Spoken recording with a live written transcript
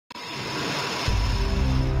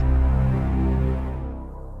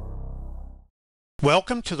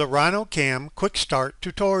Welcome to the RhinoCAM Quick Start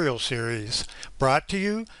tutorial series, brought to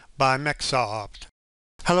you by MecSoft.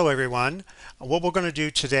 Hello everyone. What we're going to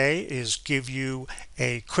do today is give you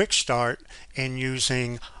a quick start in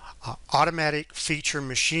using automatic feature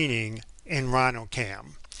machining in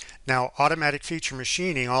RhinoCAM. Now, automatic feature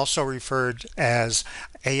machining, also referred as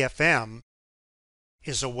AFM,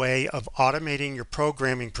 is a way of automating your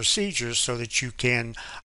programming procedures so that you can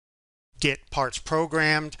get parts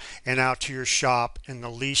programmed and out to your shop in the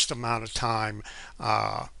least amount of time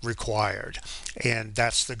required, and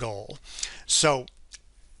that's the goal. So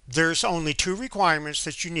there's only two requirements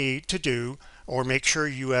that you need to do or make sure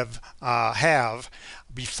you have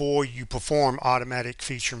before you perform automatic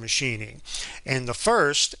feature machining. And the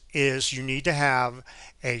first is you need to have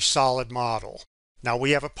a solid model. Now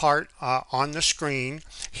we have a part on the screen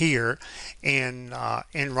here, and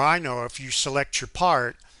in Rhino, if you select your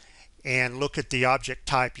part and look at the object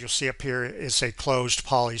type, you'll see up here is a closed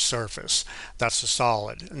poly surface. That's a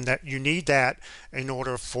solid, and that you need that in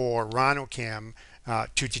order for RhinoCAM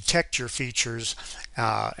to detect your features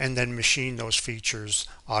and then machine those features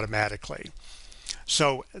automatically.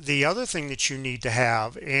 So the other thing that you need to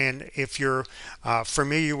have, and if you're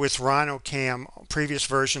familiar with RhinoCAM, previous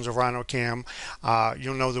versions of RhinoCAM,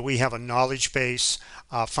 you'll know that we have a knowledge base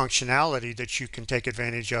functionality that you can take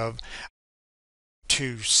advantage of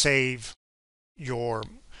to save your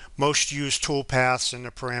most used toolpaths and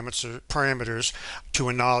the parameters to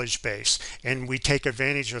a knowledge base, and we take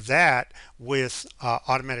advantage of that with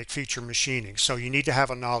automatic feature machining. So you need to have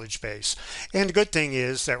a knowledge base, and the good thing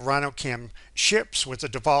is that RhinoCAM ships with a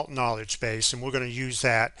default knowledge base, and we're going to use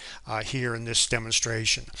that here in this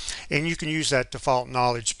demonstration. And you can use that default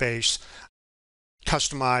knowledge base,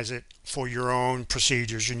 customize it for your own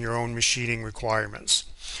procedures and your own machining requirements.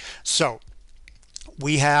 So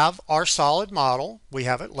we have our solid model, we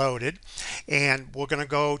have it loaded, and we're going to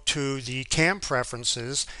go to the CAM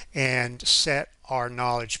preferences and set our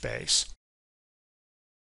knowledge base.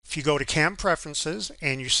 If you go to CAM preferences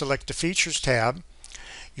and you select the features tab,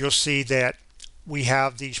 you'll see that we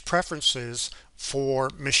have these preferences for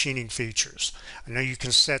machining features. I know you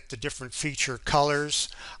can set the different feature colors.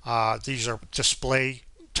 These are display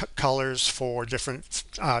colors for different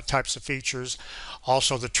types of features,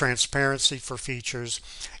 also the transparency for features,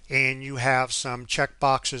 and you have some check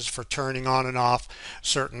boxes for turning on and off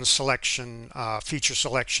certain feature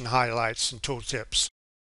selection highlights and tooltips.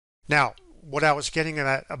 Now, what I was getting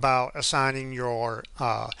at about assigning your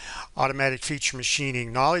automatic feature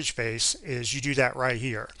machining knowledge base is you do that right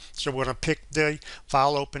here. So we're going to pick the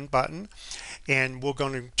file open button, and we're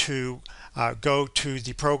going to go to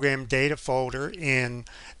the program data folder in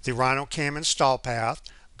the RhinoCAM install path,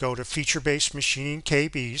 go to feature-based machining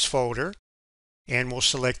KBs folder, and we'll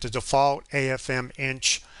select the default AFM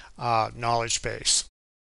inch knowledge base.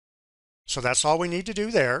 So that's all we need to do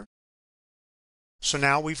there. So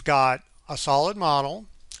now we've got a solid model,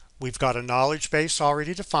 we've got a knowledge base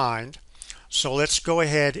already defined. So let's go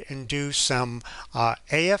ahead and do some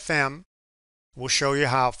AFM. We'll show you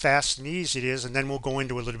how fast and easy it is, and then we'll go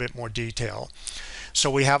into a little bit more detail. So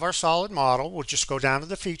we have our solid model. We'll just go down to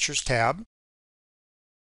the Features tab.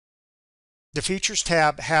 The Features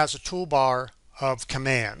tab has a toolbar of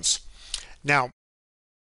commands. Now,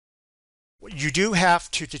 you do have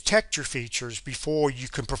to detect your features before you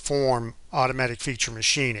can perform automatic feature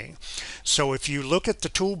machining. So if you look at the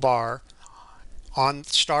toolbar,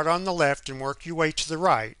 start on the left and work your way to the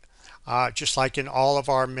right, just like in all of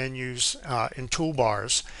our menus and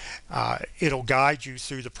toolbars, it'll guide you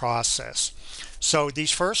through the process. So these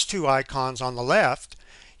first two icons on the left,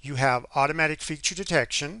 you have automatic feature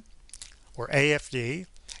detection, or AFD,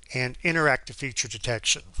 and interactive feature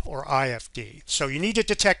detection, or IFD. So you need to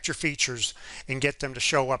detect your features and get them to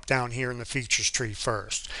show up down here in the features tree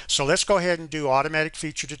first. So let's go ahead and do automatic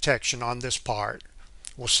feature detection on this part.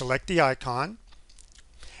 We'll select the icon,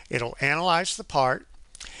 it'll analyze the part,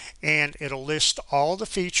 and it'll list all the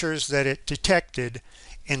features that it detected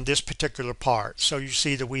in this particular part. So you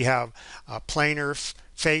see that we have a planar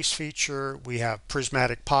face feature, we have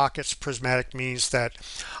prismatic pockets. Prismatic means that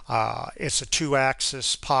it's a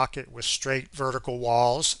two-axis pocket with straight vertical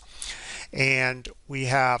walls. And we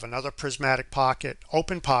have another prismatic pocket,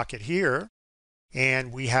 open pocket here,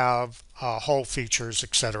 and we have hole features,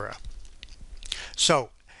 etc.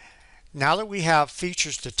 So now that we have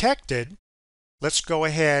features detected, let's go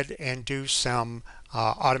ahead and do some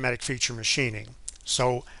automatic feature machining.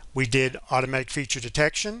 So we did automatic feature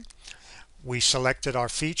detection, we selected our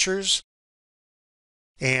features,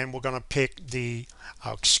 and we're going to pick the,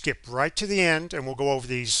 skip right to the end, and we'll go over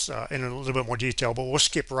these in a little bit more detail, but we'll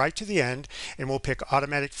skip right to the end and we'll pick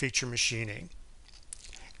automatic feature machining.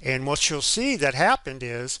 And what you'll see that happened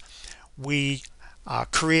is we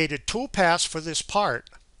created toolpaths for this part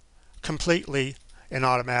completely and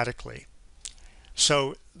automatically.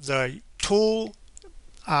 So the tool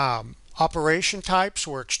operation types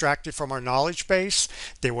were extracted from our knowledge base.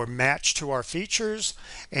 They were matched to our features,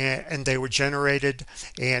 and they were generated,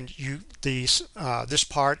 and this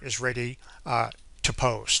part is ready to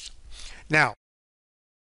post. Now,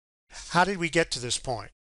 how did we get to this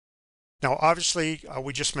point? Now, obviously,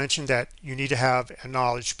 we just mentioned that you need to have a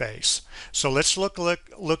knowledge base. So let's look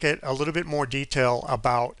at a little bit more detail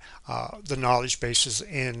about the knowledge bases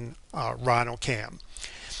in RhinoCAM.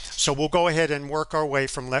 So we'll go ahead and work our way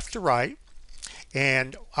from left to right,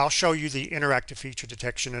 and I'll show you the interactive feature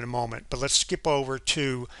detection in a moment. But let's skip over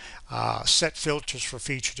to set filters for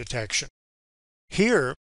feature detection.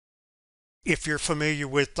 Here, if you're familiar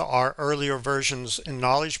with our earlier versions in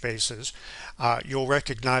knowledge bases, you'll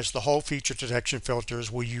recognize the whole feature detection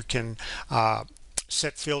filters, where you can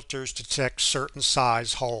set filters to detect certain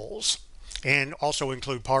size holes, and also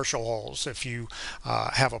include partial holes if you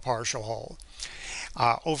have a partial hole.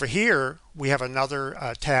 Over here, we have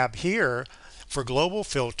another tab here for global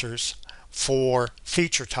filters for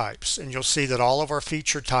feature types, and you'll see that all of our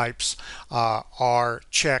feature types are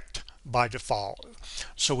checked by default.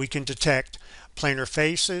 So we can detect planar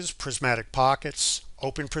faces, prismatic pockets,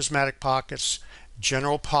 open prismatic pockets,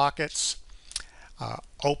 general pockets,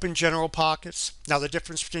 open general pockets. Now, the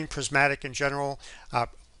difference between prismatic and general,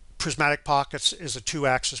 prismatic pockets is a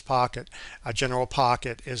 2-axis pocket. A general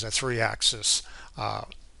pocket is a 3-axis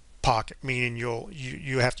pocket, meaning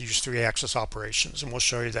you have to use 3-axis operations, and we'll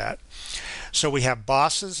show you that. So we have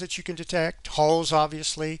bosses that you can detect, holes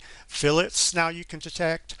obviously, fillets now you can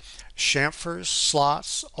detect, chamfers,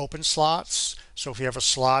 slots, open slots. So if you have a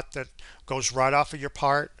slot that goes right off of your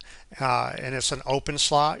part and it's an open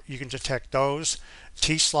slot, you can detect those,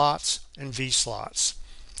 T slots and V slots.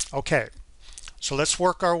 Okay, so let's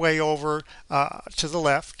work our way over to the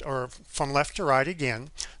left, or from left to right again.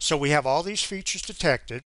 So we have all these features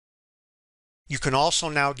detected. You can also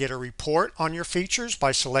now get a report on your features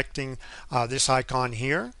by selecting this icon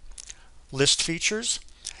here, List Features,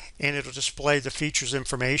 and it'll display the features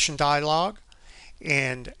information dialog,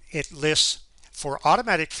 and it lists for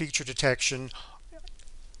automatic feature detection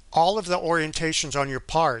all of the orientations on your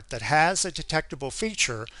part that has a detectable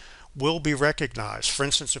feature will be recognized. For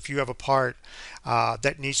instance, if you have a part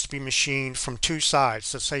that needs to be machined from 2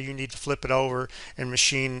 sides, let's say you need to flip it over and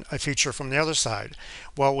machine a feature from the other side.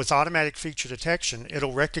 Well, with automatic feature detection,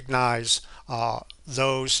 it'll recognize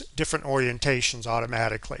those different orientations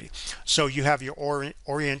automatically. So you have your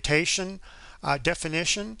orientation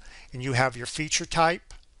definition, and you have your feature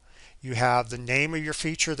type, you have the name of your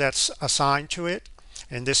feature that's assigned to it,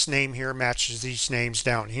 and this name here matches these names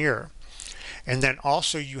down here. And then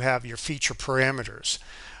also you have your feature parameters,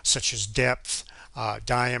 such as depth,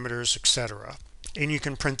 diameters, etc. And you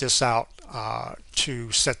can print this out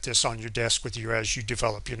to set this on your desk with you as you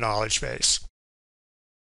develop your knowledge base.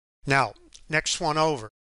 Now, next one over.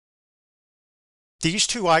 These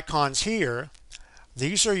 2 icons here,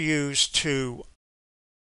 these are used to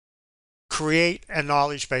create a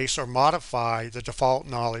knowledge base or modify the default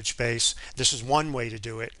knowledge base. This is one way to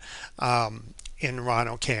do it in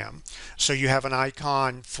RhinoCAM. So you have an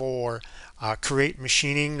icon for create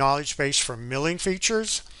machining knowledge base for milling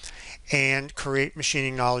features, and create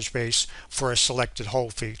machining knowledge base for a selected hole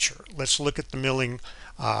feature. Let's look at the milling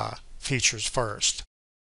features first.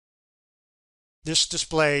 This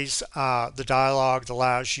displays the dialog that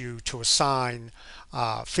allows you to assign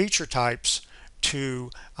feature types to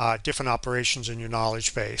different operations in your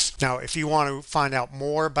knowledge base. Now, if you want to find out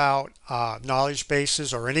more about knowledge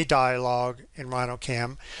bases or any dialog in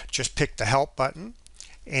RhinoCAM, just pick the help button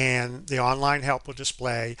and the online help will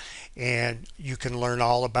display, and you can learn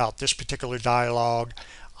all about this particular dialog,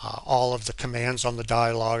 all of the commands on the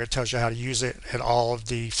dialog. It tells you how to use it, and all of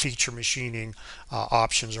the feature machining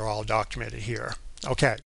options are all documented here.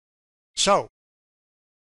 Okay, so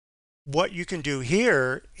what you can do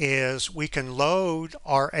here is we can load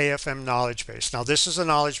our AFM knowledge base. Now, this is a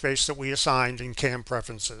knowledge base that we assigned in CAM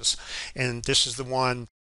preferences, and this is the one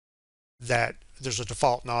that there's a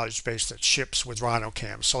default knowledge base that ships with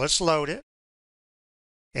RhinoCAM. So let's load it,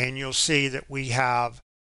 and you'll see that we have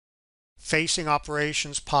facing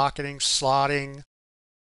operations, pocketing, slotting,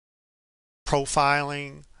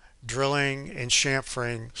 profiling, drilling, and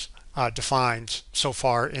chamfering defined so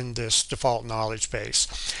far in this default knowledge base.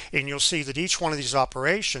 And you'll see that each one of these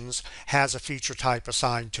operations has a feature type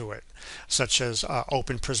assigned to it, such as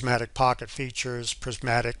open prismatic pocket features,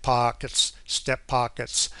 prismatic pockets, step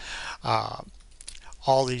pockets,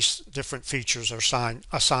 all these different features are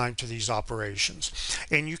assigned to these operations.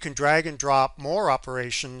 And you can drag and drop more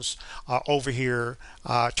operations over here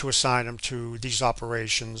to assign them to these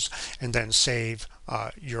operations and then save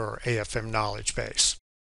your AFM knowledge base.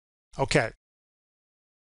 Okay,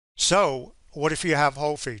 so what if you have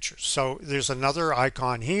whole features? So there's another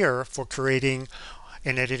icon here for creating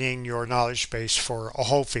and editing your knowledge base for a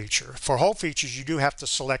whole feature. For whole features, you do have to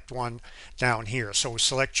select one down here. So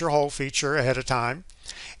select your whole feature ahead of time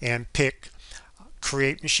and pick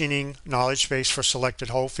Create Machining Knowledge Base for selected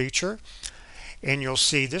whole feature. And you'll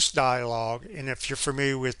see this dialog. And if you're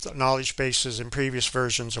familiar with knowledge bases in previous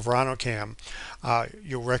versions of RhinoCAM,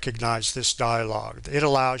 you'll recognize this dialog. It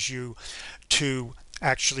allows you to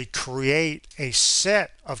actually create a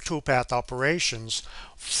set of toolpath operations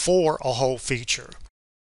for a whole feature.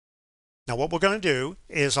 Now what we're going to do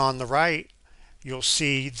is on the right, you'll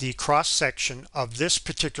see the cross section of this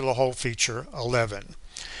particular whole feature 11.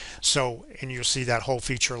 So, and you'll see that whole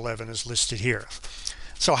feature 11 is listed here.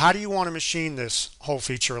 So how do you want to machine this whole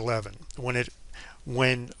feature 11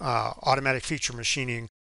 when automatic feature machining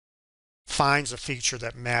finds a feature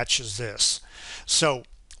that matches this? So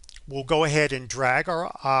we'll go ahead and drag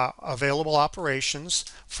our available operations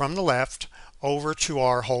from the left over to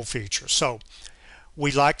our whole feature. So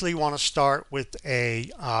we likely want to start with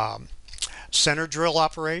a center drill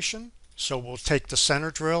operation. So we'll take the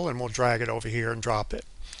center drill and we'll drag it over here and drop it.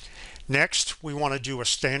 Next, we want to do a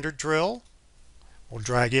standard drill. We'll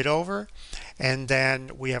drag it over. And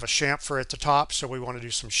then we have a chamfer at the top, so we want to do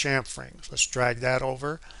some chamfering. Let's drag that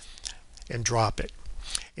over and drop it.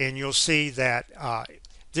 And you'll see that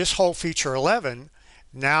this whole feature 11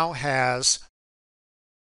 now has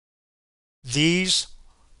these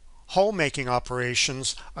hole making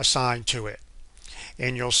operations assigned to it.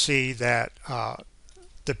 And you'll see that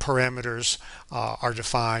the parameters are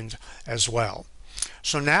defined as well.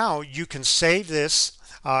 So now you can save this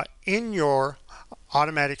in your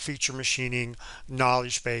automatic feature machining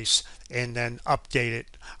knowledge base and then update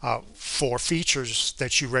it for features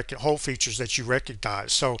that whole features that you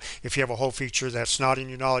recognize. So if you have a whole feature that's not in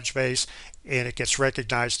your knowledge base and it gets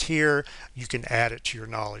recognized here, you can add it to your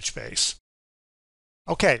knowledge base.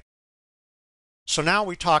 Okay, so now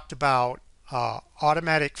we talked about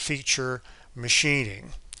automatic feature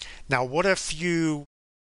machining. Now what if you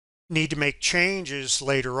need to make changes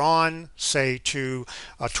later on, say to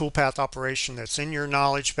a toolpath operation that's in your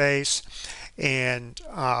knowledge base, and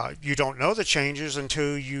you don't know the changes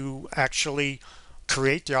until you actually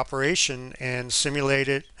create the operation and simulate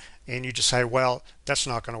it, and you decide, well, that's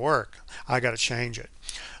not going to work. I got to change it.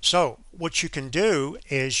 So what you can do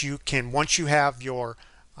is you can, once you have your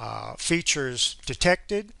features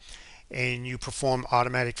detected and you perform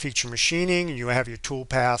automatic feature machining and you have your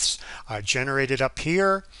toolpaths generated up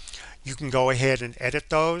here, you can go ahead and edit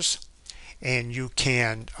those, and you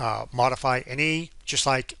can modify any, just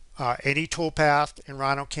like any toolpath in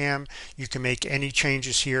RhinoCAM, you can make any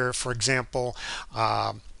changes here. For example,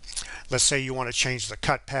 let's say you want to change the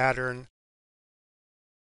cut pattern.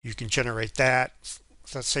 You can generate that.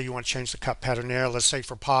 Let's say you want to change the cut pattern there. Let's say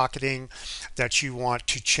for pocketing that you want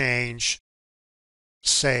to change,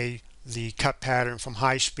 say, the cut pattern from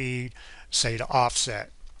high speed, say, to offset.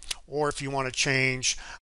 Or if you want to change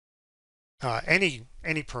any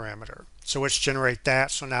parameter. So let's generate that.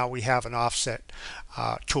 So now we have an offset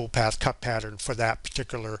toolpath cut pattern for that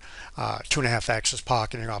particular 2.5 axis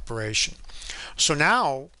pocketing operation. So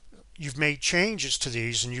now you've made changes to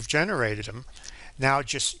these and you've generated them. Now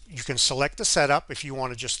you can select the setup if you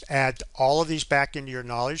want to just add all of these back into your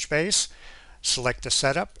knowledge base. Select the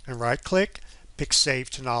setup and right click, pick Save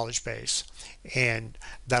to Knowledge Base, and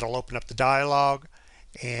that'll open up the dialog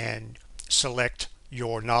and select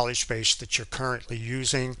your knowledge base that you're currently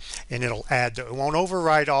using, and it'll add it won't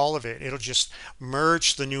override all of it, it'll just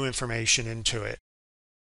merge the new information into it.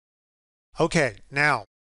 Okay, now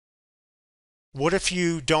what if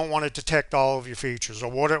you don't want to detect all of your features, or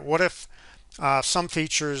what if some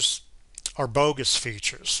features are bogus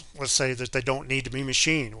features? Let's say that they don't need to be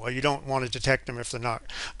machined. Well, you don't want to detect them if they're not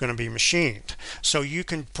going to be machined. So you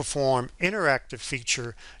can perform interactive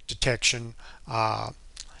feature detection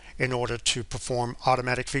in order to perform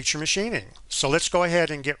automatic feature machining. So let's go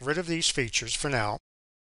ahead and get rid of these features for now.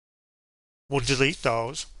 We'll delete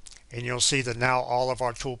those, and you'll see that now all of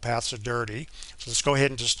our toolpaths are dirty. So let's go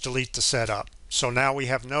ahead and just delete the setup. So now we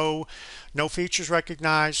have no features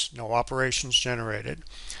recognized, no operations generated.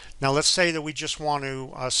 Now let's say that we just want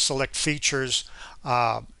to select features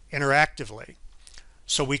interactively.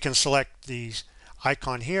 So we can select the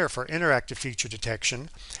icon here for interactive feature detection,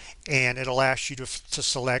 and it'll ask you to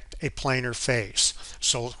select a planar face.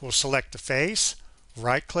 So we'll select the face,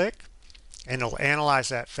 right click, and it'll analyze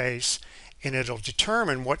that face, and it'll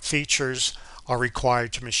determine what features are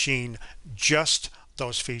required to machine just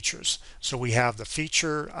those features. So we have the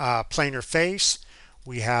feature planar face,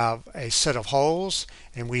 we have a set of holes,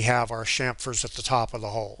 and we have our chamfers at the top of the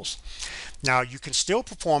holes. Now you can still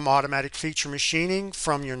perform automatic feature machining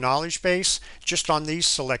from your knowledge base just on these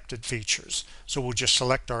selected features. So we'll just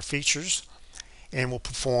select our features and we'll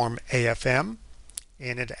perform AFM,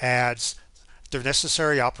 and it adds the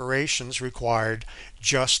necessary operations required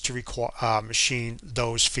just to machine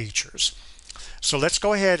those features. So let's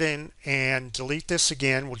go ahead and delete this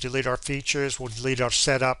again. We'll delete our features, we'll delete our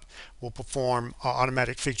setup, we'll perform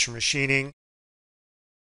automatic feature machining,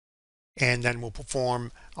 and then we'll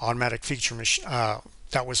perform automatic feature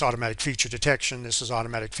that was automatic feature detection. This is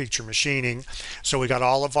automatic feature machining. So we got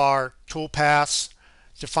all of our tool paths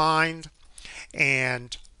defined,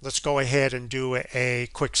 and let's go ahead and do a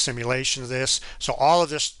quick simulation of this. So all of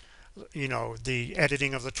this, you know, the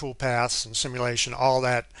editing of the tool paths and simulation, all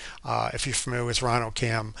that, if you're familiar with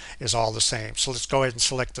RhinoCAM, is all the same. So let's go ahead and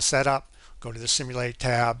select the setup, go to the simulate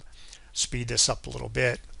tab, speed this up a little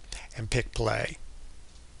bit, and pick play.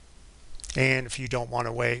 And if you don't want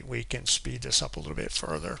to wait, we can speed this up a little bit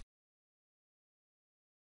further.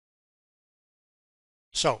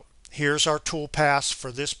 So here's our tool paths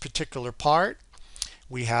for this particular part.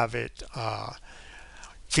 We have it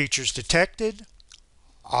features detected,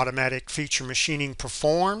 automatic feature machining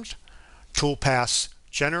performed, tool paths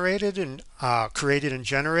generated and created and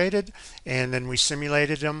generated, and then we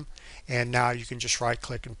simulated them, and now you can just right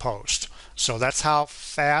click and post. So that's how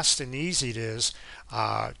fast and easy it is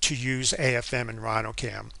to use AFM and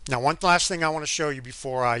RhinoCAM. Now one last thing I want to show you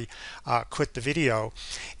before I quit the video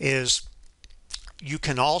is you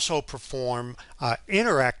can also perform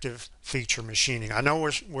interactive feature machining. I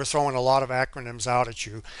know we're throwing a lot of acronyms out at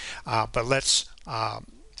you, but let's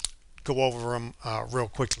go over them real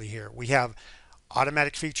quickly here. We have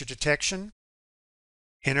automatic feature detection,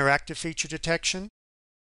 interactive feature detection,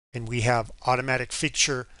 and we have automatic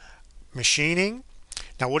feature machining.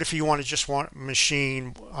 Now what if you want to just machine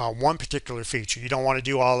one particular feature? You don't want to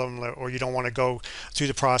do all of them, or you don't want to go through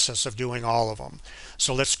the process of doing all of them.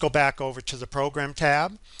 So let's go back over to the program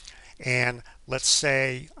tab, and let's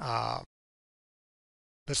say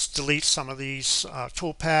let's delete some of these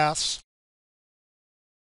tool paths.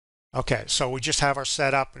 Okay, so we just have our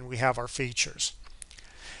setup and we have our features.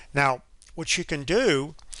 Now what you can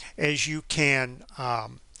do is you can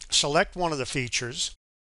select one of the features,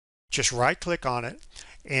 just right click on it,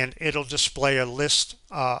 and it'll display a list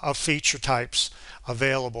of feature types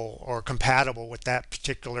available or compatible with that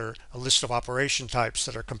particular, a list of operation types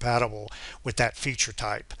that are compatible with that feature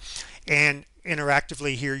type. And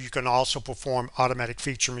interactively here you can also perform automatic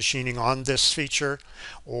feature machining on this feature,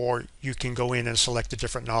 or you can go in and select a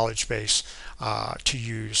different knowledge base to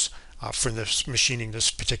use for this machining this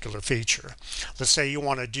particular feature. Let's say you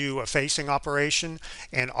want to do a facing operation,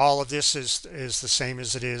 and all of this is the same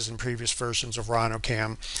as it is in previous versions of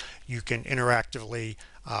RhinoCAM. You can interactively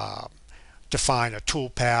define a tool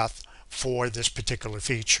path for this particular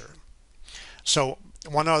feature. So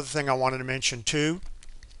one other thing I wanted to mention too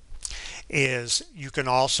is you can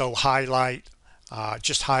also highlight,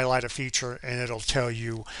 just highlight a feature, and it'll tell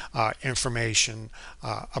you information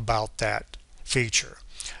about that feature.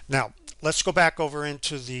 Now let's go back over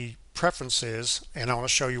into the preferences, and I want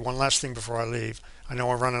to show you one last thing before I leave. I know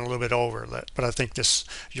we're running a little bit over, but I think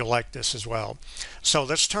you'll like this as well. So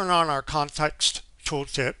let's turn on our context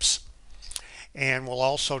tooltips, and we'll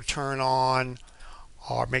also turn on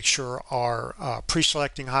or make sure our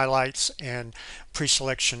pre-selecting highlights and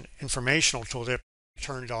pre-selection informational tooltip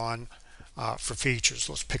turned on for features.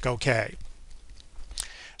 Let's pick OK.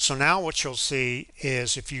 So now what you'll see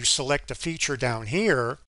is if you select a feature down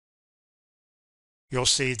here, you'll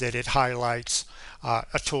see that it highlights a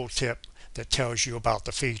tooltip that tells you about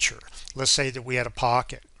the feature. Let's say that we had a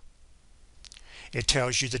pocket. It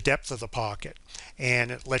tells you the depth of the pocket, and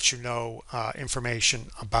it lets you know information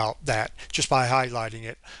about that just by highlighting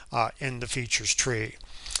it in the features tree.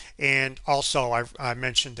 And also I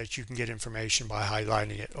mentioned that you can get information by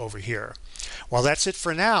highlighting it over here. Well, that's it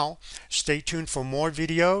for now. Stay tuned for more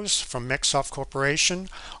videos from MecSoft Corporation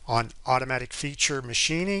on automatic feature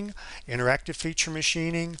machining, interactive feature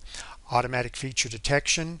machining, automatic feature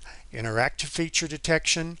detection, interactive feature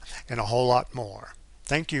detection, and a whole lot more.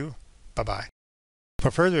 Thank you. Bye-bye.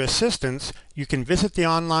 For further assistance, you can visit the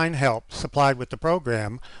online help supplied with the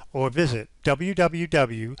program, or visit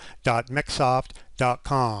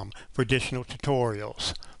www.mecsoft.com for additional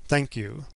tutorials. Thank you.